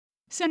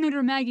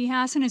Senator Maggie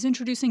Hassan is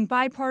introducing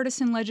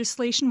bipartisan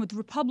legislation with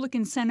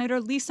Republican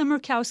Senator Lisa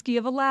Murkowski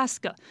of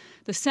Alaska.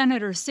 The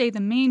senators say the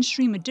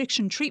Mainstream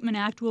Addiction Treatment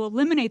Act will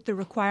eliminate the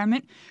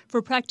requirement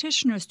for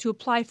practitioners to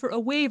apply for a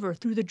waiver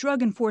through the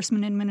Drug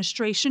Enforcement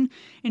Administration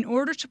in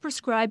order to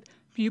prescribe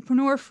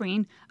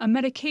buprenorphine, a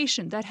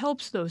medication that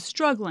helps those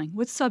struggling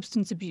with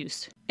substance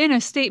abuse. In a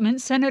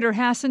statement, Senator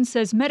Hassan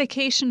says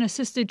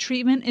medication-assisted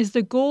treatment is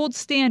the gold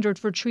standard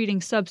for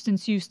treating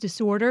substance use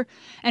disorder,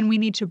 and we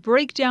need to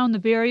break down the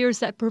barriers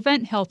that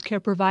prevent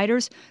healthcare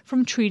providers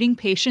from treating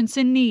patients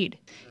in need.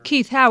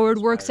 Keith Howard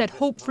works at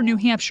Hope for New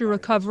Hampshire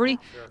Recovery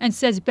and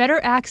says better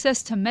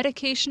access to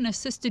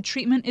medication-assisted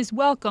treatment is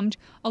welcomed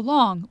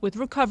along with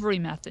recovery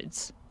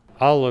methods.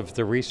 All of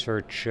the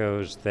research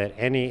shows that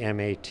any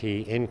MAT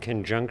in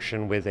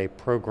conjunction with a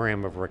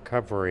program of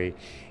recovery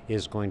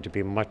is going to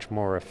be much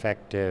more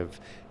effective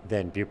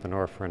than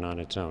buprenorphine on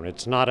its own.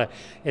 It's not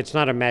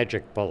a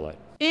magic bullet.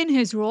 In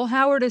his role,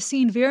 Howard has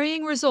seen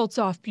varying results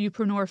off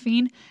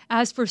buprenorphine.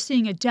 As for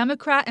seeing a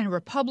Democrat and a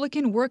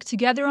Republican work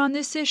together on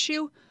this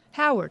issue,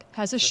 Howard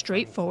has a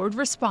straightforward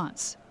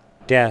response.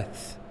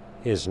 Death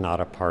is not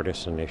a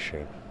partisan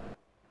issue.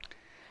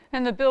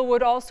 And the bill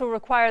would also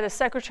require the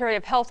Secretary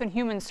of Health and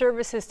Human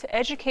Services to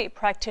educate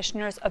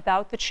practitioners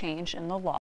about the change in the law.